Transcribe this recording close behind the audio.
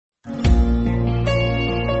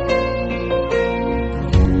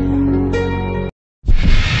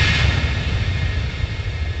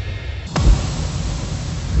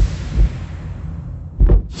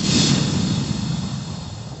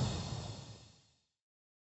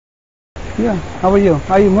Yeah. How are you?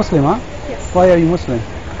 Are you Muslim, huh? Yes. Why are you Muslim?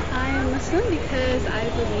 I am Muslim because I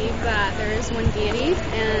believe that there is one deity,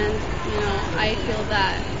 and I feel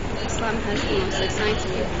that Islam has the most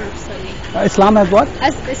scientific proof. Islam has what?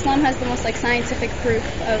 As Islam has the most scientific proof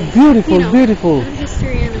of Beautiful, beautiful.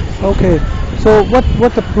 history and everything. Okay. So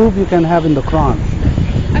what the proof you can have in the Quran?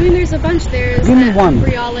 I mean, there's a bunch. There's Give me the one.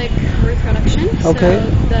 embryonic reproduction. Okay. So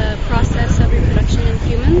the process of reproduction in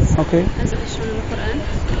humans. Okay. As it is shown in the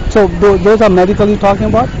Quran. So those are medical you're talking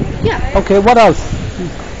about? Yeah. Okay. What else?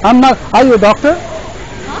 I'm not. Are you a doctor?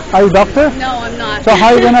 Huh? Are you a doctor? No, I'm not. So how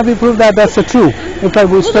are you gonna be prove that that's the true? If I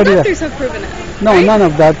will Well, study the that. doctors have proven it. No, right? none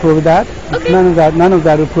of that prove that. Okay. None of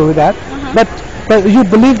that will prove that. But you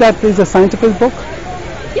believe that is a scientific book?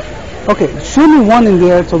 Yeah. Okay, show me one in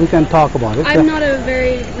there so we can talk about it. I'm not a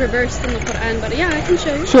very reversed in the Quran, but yeah, I can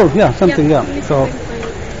show you. Sure, yeah, something, yeah. Let me see So, if I can find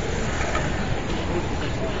it.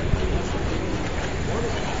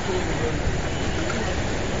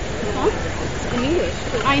 Huh? In English.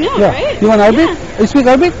 I know, yeah. right? You want Arabic? Yeah. You speak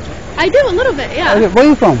Arabic? I do a little bit, yeah. Okay, where are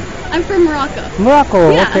you from? I'm from Morocco. Morocco.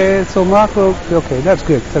 Yeah. Okay, so Morocco. Okay, that's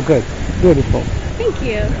good. So good, beautiful. Thank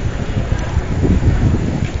you.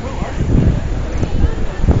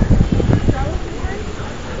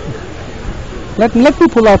 Let me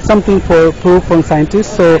pull out something for proof from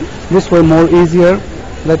scientists. So this way more easier.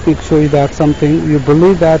 Let me show you that something. You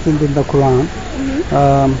believe that in the Quran.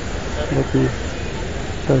 Let me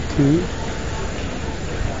 13.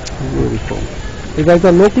 Beautiful. You guys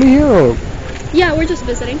are locally here or Yeah, we're just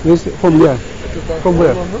visiting. from where? From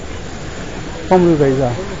where? From where you guys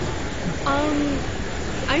are?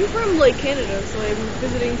 I'm from Canada, so I'm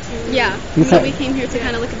visiting to. Yeah. You So can- we came here to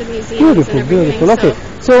kind of look at the museums Beautiful, and everything. beautiful. Okay,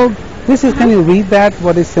 so this is. Can you read that?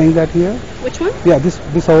 What is saying that here? Which one? Yeah, this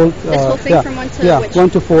whole. This whole thing yeah, from 1 to yeah, which? 1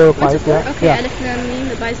 to 4 or 5. 1 to 4? Yeah, Okay, yeah. Alif Lam Mim,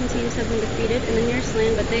 the Byzantines have been defeated in the nearest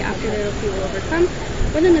land, but they after their defeat will overcome.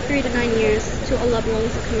 Within the 3 to 9 years, to Allah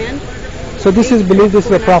belongs the command. So this is believe this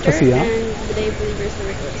is a Before and after, prophecy, huh? And the day believers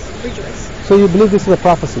will rejoice. So you believe this is a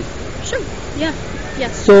prophecy. Sure. Yeah.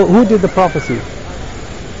 Yes. So who did the prophecy?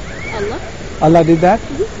 Allah. Allah did that.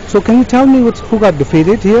 So can you tell me who got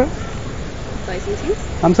defeated here? Byzantines.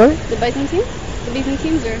 I'm sorry? The Byzantines? The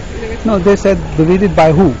Byzantines are the No, they said defeated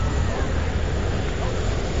by who?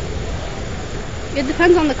 It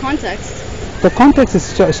depends on the context. The context is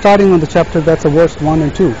starting on the chapter that's a verse 1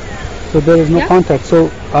 and 2. So there is no Yeah. context.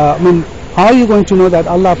 So I mean, how are you going to know that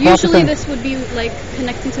Allah Usually prophesied? this would be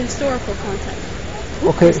connecting to historical context.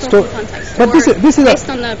 Okay, Historical context. but or this is based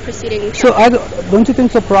a. on the preceding. So don't you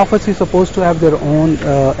think the prophecy is supposed to have their own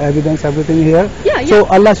evidence, everything here? Yeah, So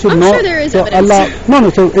yeah. Allah should I'm know. sure there is so evidence. Allah, no.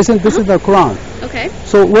 So isn't this is the Quran? Okay.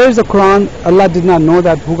 So where is the Quran? Allah did not know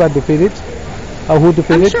that who got defeated, or who I'm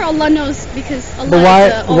defeated. sure Allah knows because Allah But why-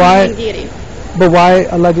 is the all-knowing deity. But why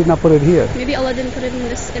Allah did not put it here? Maybe Allah didn't put it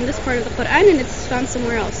in this part of the Quran and it's found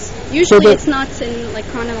somewhere else. Usually it's not in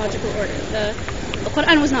chronological order. The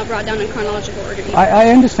Quran was not brought down in chronological order either. I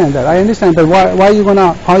understand that. I understand, but why are you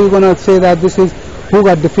gonna? How are you gonna say that this is who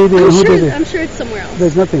got defeated and who did it? I'm sure it's somewhere else.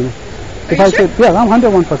 There's nothing. Are If you I sure? said, yeah, I'm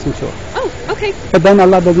 101% sure. Oh, okay. But then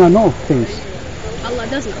Allah does not know things. Allah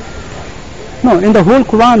does know. No, in the whole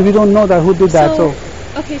Quran we don't know that who did that. So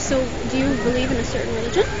Okay, so do you believe in a certain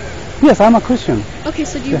religion? yes, I'm a Christian. Okay,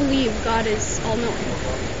 so do you Yeah. believe God is all-knowing?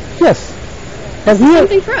 Yes. But the here, same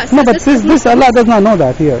thing for us. no, but This is this not- Allah does not know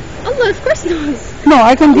that here. Allah, of course, knows. No,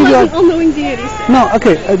 I can give Allah you. is an all-knowing deity. So. No,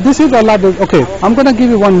 okay. This is Allah. Okay, I'm gonna give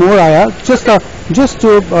you one more ayah. Just to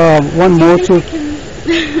one more I to. think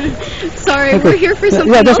we can- Sorry, Okay. we're here for Yeah,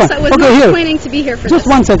 something yeah, that's else. fine. I was Okay, not here. planning to be here for Just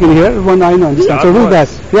this. 1 second here. One I know understand. So God read that.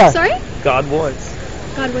 was. Yeah. Sorry? God was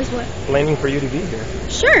God was what? planning for you to be here.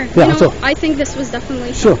 Sure. Yeah, so- I think this was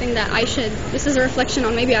definitely Sure. something that I should. This is a reflection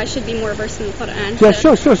on maybe I should be more versed in the Quran. Yeah.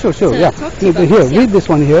 to- Sure. to Yeah. talk to you about Here, this, yeah. read this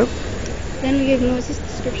one here. Then we gave Moses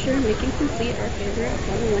the scripture, making complete our favorite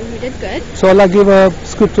upon the one who did good. So Allah gave a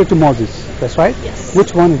scripture to Moses. That's right. Yes.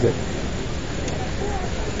 Which one is it?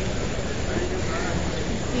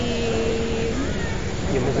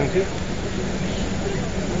 The You Muslim too?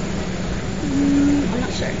 I'm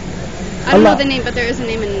not sure. I don't Allah- know the name, but there is a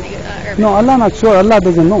name in Arabic. No, Allah not sure. Allah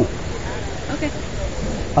doesn't know. Okay.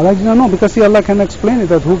 Allah doesn't know because see, Allah can explain it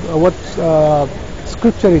that what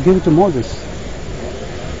scripture He gave to Moses.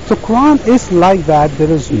 So Quran is like that.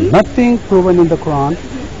 There is nothing proven in the Quran.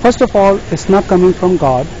 First of all, it's not coming from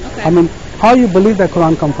God. Okay. I mean, how you believe that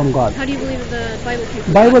Quran come from God? How do you believe the Bible came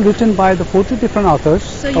from Bible God? written by the 40 different authors.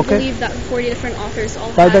 So you okay. believe that 40 different authors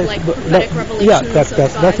all By had the, prophetic revelations yeah, of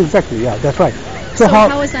that's God. exactly, yeah, that's right. So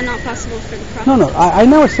how is that not possible for the prophets? No, I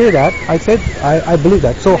never say that. I said I believe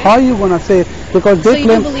that. So Okay. how are you gonna say, because So they you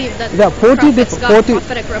claim do believe that yeah, the 40 prophets different got 40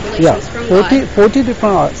 prophetic revelations from 40 God? 40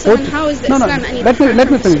 different So then how is the no, no, Islam any let me different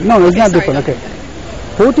from finish. Islam? No, it's Okay, not sorry, different. go Okay. ahead.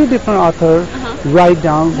 40 different authors Uh-huh. write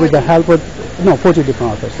down More with the than help of 40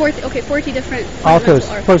 different authors. 40 different Authors,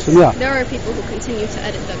 fundamental person, yeah. There are people who continue to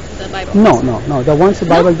edit the Bible. No. The ones the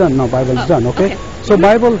Bible done. No, Bible is Oh, done. Okay. okay. So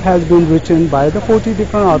Bible has been written by the 40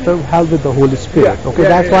 different authors, helped with the Holy Spirit. Yeah. Okay. Yeah,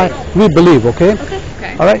 That's yeah, why we believe. Okay. Okay.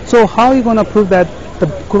 All right. So how are you gonna prove that the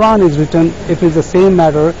Quran is written if it's the same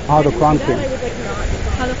matter how the Quran came?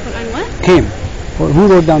 How the Quran what? Came. Who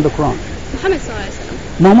wrote down the Quran? Muhammad sallallahu alaihi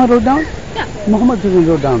wasallam. Muhammad wrote down? Yeah. Muhammad didn't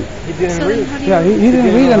wrote down. He didn't So then read. how do you? Yeah, he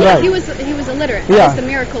didn't read and Yeah, write. he was illiterate. Yeah. That was the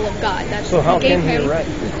miracle of God. That So how he gave can he him. write?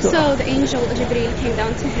 So the angel Jibreel came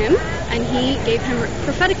down to him, and he gave him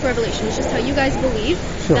prophetic revelations, just how you guys believe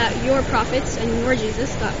Sure. that your prophets and your Jesus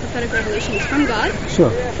got prophetic revelations from God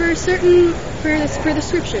Sure. for the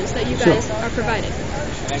scriptures that you Sure. guys are provided,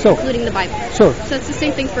 So, including the Bible. sure. So it's the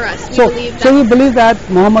same thing for us. We So, believe that. so you believe that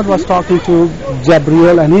Muhammad was talking to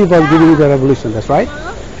Gabriel and he was giving you the revelation. That's right.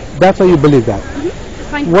 That's why you believe that.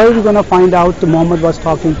 Fine. Where are we gonna find out that Muhammad was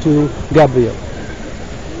talking to Gabriel?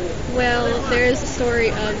 Well, there is a story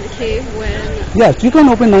of the cave when. Yes, you can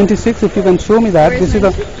open 96 if you can show me that. Where is This is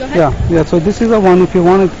 96? Go ahead. yeah. So this is the one. If you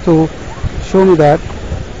wanted to show me that.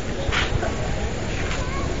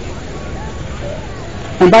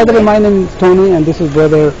 And by the way, my name is Tony, and this is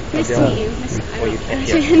brother. Nice to meet you. Oh, you can't.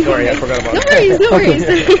 Nice to Yeah. meet Sorry, I you. forgot about No that. worries, no worries.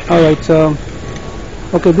 Okay. All right. So,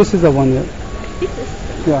 okay, this is the one. Yeah.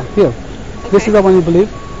 Yeah. Here. This is the one you believe.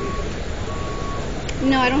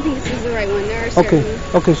 No, I don't think this is the right one. There are Okay.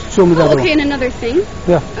 certain. Okay. Show me the Oh, other okay, one. and another thing.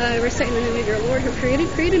 Yeah. Reciting the name of your Lord who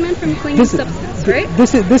created man from clinging This is substance, right?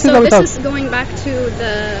 this is So the this is going back to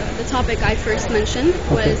the topic I first mentioned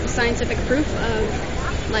was Okay. the scientific proof of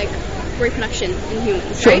like reproduction in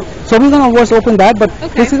humans, Sure. right? So we're gonna verse open that, but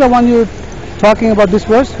Okay. this is the one you're talking about. This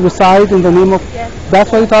verse, recite in the name of.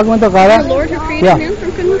 That's why you're talking about the Our Gara. Lord who created Yeah. man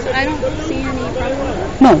from clinging substance. I don't see any problem.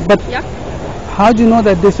 No, but Yeah, how do you know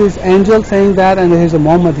that this is angel saying that and there is a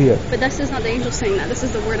Muhammad here? but this is not the angel saying that. This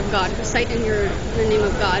is the word of God. Recite in the name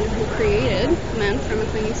of God who created man from a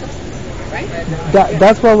clinging substance, right?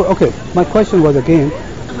 That's why. Okay, my question was again,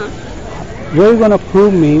 Uh-huh. where are you gonna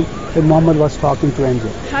prove me that Muhammad was talking to angel?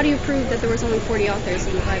 How do you prove that there was only 40 authors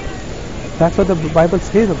in the Bible? That's what the Bible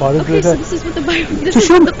says about it. Okay, so this is what the Bible. This To is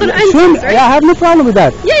show what me, the Quran show me. says, right? Yeah, I have no problem with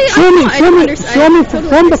that. Yeah, show I me, know, I show don't me, understand. show me I totally from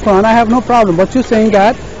the understand. Quran. I have no problem. But you're saying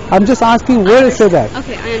that. I'm just asking where it says that.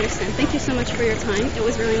 Okay, I understand. Thank you so much for your time. It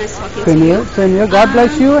was really nice talking Same to you. here, same here. God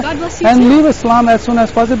bless you. God bless you And too. leave Islam as soon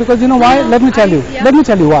as possible because you know why? No, Let me tell you. yeah. Let me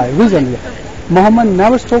tell you why. Reason. Okay, go ahead. Muhammad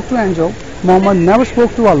never spoke to angel. Muhammad never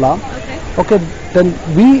spoke to Allah. Okay. Okay, then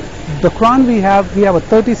the Quran we have a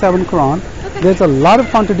 37 Quran. Okay. There's a lot of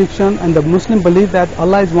contradiction and the Muslim believe that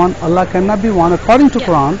Allah is one, Allah cannot be one according to Yeah.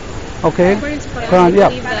 Quran. Okay? According to Quran, Quran, you yeah.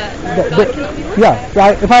 believe that The- God the- cannot be one?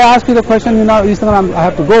 yeah. If I ask you the question, you're saying I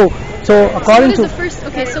have to go. So So what according is to the first?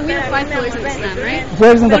 Okay, so we have 5 pillars in Islam, right?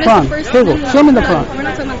 where is in the What is Quran? the first? Here you go. No, no, Show me the no, Quran. We're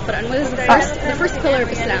not talking about the Quran. What is the first pillar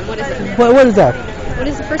of Islam? What is it? Where is that? What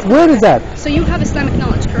is the first? Where pillar? is that? So you have Islamic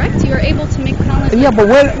knowledge, correct? You are able to make Quran. Yeah, but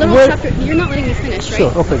where? Little Where? chapter. You're not letting me finish, right?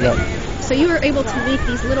 Sure. Okay. Yeah. So you are able to make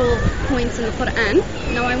these little points in the Quran.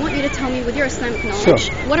 Now I want you to tell me, with your Islamic knowledge,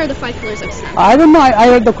 Sure. what are the 5 pillars of Islam? I don't know. I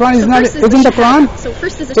heard the Quran is So not. first It's in the Quran. shahada. So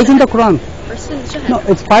first is the It's in the shahada. Quran. First is the shahada. No,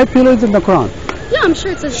 it's 5 pillars in the Quran. Yeah, I'm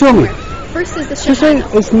sure it says it Show me. somewhere. First is the She said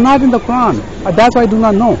shahada. it's not in the Quran. That's why I do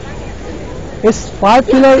not know. It's 5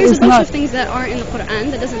 Yeah, pillars. there's It's a bunch not. of things that are in the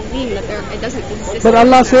Quran. That doesn't mean that it doesn't exist. But in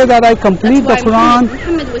Allah Islam. said that I That's complete the why Quran.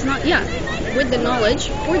 Muhammad was not, with the knowledge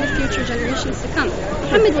for the future generations to come.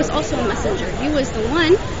 Muhammad was also a messenger. He was the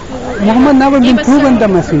one who Muhammad never gave been us proven certain- the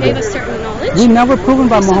messenger. Gave us certain knowledge. We never proven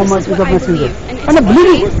by Okay, so Muhammad this is is a what I messenger. believe. And it's, And I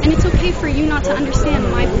believe okay, and it's okay for you not to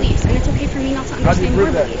understand my beliefs, and it's okay for me not to understand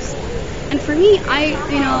your beliefs. And for me,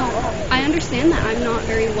 I understand that I'm not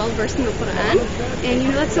very well versed in the Quran,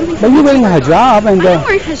 and that's something. But you're wearing a to work on. hijab and I am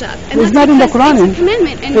wearing hijab, and it's that's not in the because Quran. It's a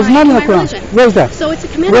commandment in It's my, not in in the my Quran. religion. Where is that? So it's a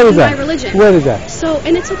Where commandment is in that? my religion. Where is that? So,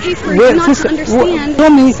 and it's okay for Where- you not sister, to understand. show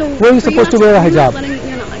me so where you're for you supposed to not wear a you're not hijab.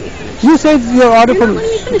 You're not letting me finish. You said your order You're from. not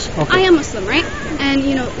letting me finish. Okay. I am Muslim, right? And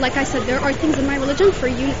like I said, there are things in my religion for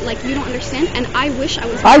you, like you don't understand, and I wish I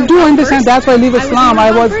was. I more do well understand. versed. That's why I leave I was Islam. more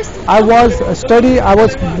I well was versed. I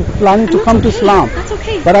was planning to And come to that's okay. Islam. That's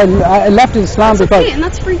okay. But I left Islam That's because okay, and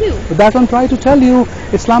that's for you. that's what I'm trying to tell you.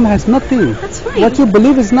 Islam has nothing. That's fine. What you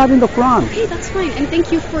believe is not in the Quran. Okay, that's fine, and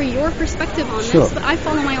thank you for your perspective on Sure. this. But I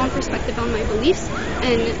follow my own perspective on my beliefs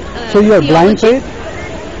and. So you are blind theology. faith?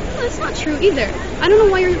 No, that's not true either. I don't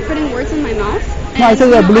know why you're putting words in my mouth. No, I said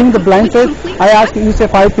you are believing the blind faith. I asked you, you say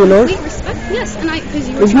 5 pillars. Complete respect, yes, and because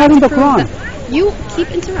you were It's trying not in to the prove Quran. that. You keep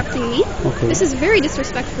interrupting me. Okay. This is very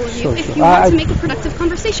disrespectful of you. Sure, If sure. you want I- to make a productive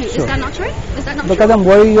conversation, Sure. is that not right? Is that not Because true? I'm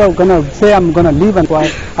worried you're gonna say I'm gonna leave, and so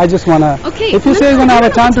I just wanna. Okay. If you say you're gonna have a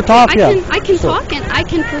time to talk, I can Sure. talk and I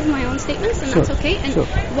can prove my own statements, and Sure, that's okay. And sure.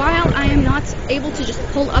 while I am not able to just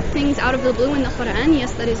pull up things out of the blue in the Quran,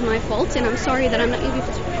 yes, that is my fault, and I'm sorry that I'm not able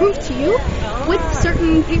to prove to you with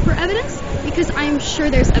certain paper evidence, because I am sure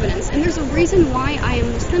there's evidence. And there's a reason why I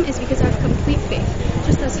am Muslim, is because I have complete faith,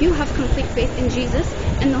 just as you have complete faith in Jesus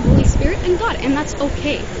and the Holy Spirit and God, and that's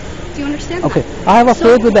okay. Do you understand Okay, that? I have a So,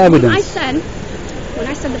 faith with evidence. When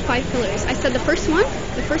I said the 5 pillars, I said the first one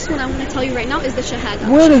I want to tell you right now is the Shahada.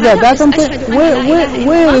 Where is that? Shahada That's is something. Ashhadu an Where la ilaha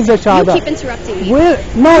where illallah. is the Shahada? You keep interrupting me. Where?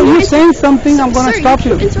 No, you're saying something. I'm gonna Sir, stop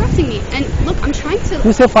you you. keep interrupting me. And look, I'm trying to.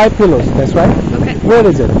 You say 5 pillars. That's right. Okay, Where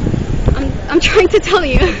is it? I'm trying to tell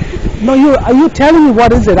you. No, are you telling me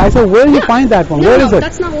what is it? I said, where do you find that one? No, Where no, is it?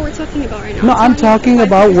 that's not what we're talking about right now. No, I'm talking telling you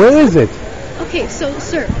about the 5 where pillars. is it? Okay, so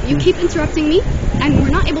sir, you keep interrupting me, and we're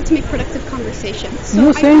not able to make productive conversation. So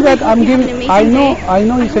You're I saying really that hope I'm you have giving. an I amazing know. day. I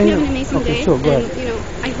know I you're hope saying. you have an amazing Okay, day, sure, go and ahead. you know,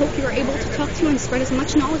 I hope you are able to talk to and spread as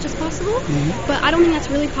much knowledge as possible. Mm-hmm. But I don't think that's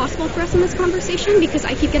really possible for us in this conversation because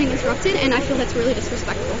I keep getting interrupted, and I feel that's really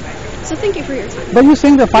disrespectful. So thank you for your time. But you're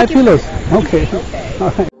saying the 5 pillars. Okay.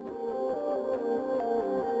 All right.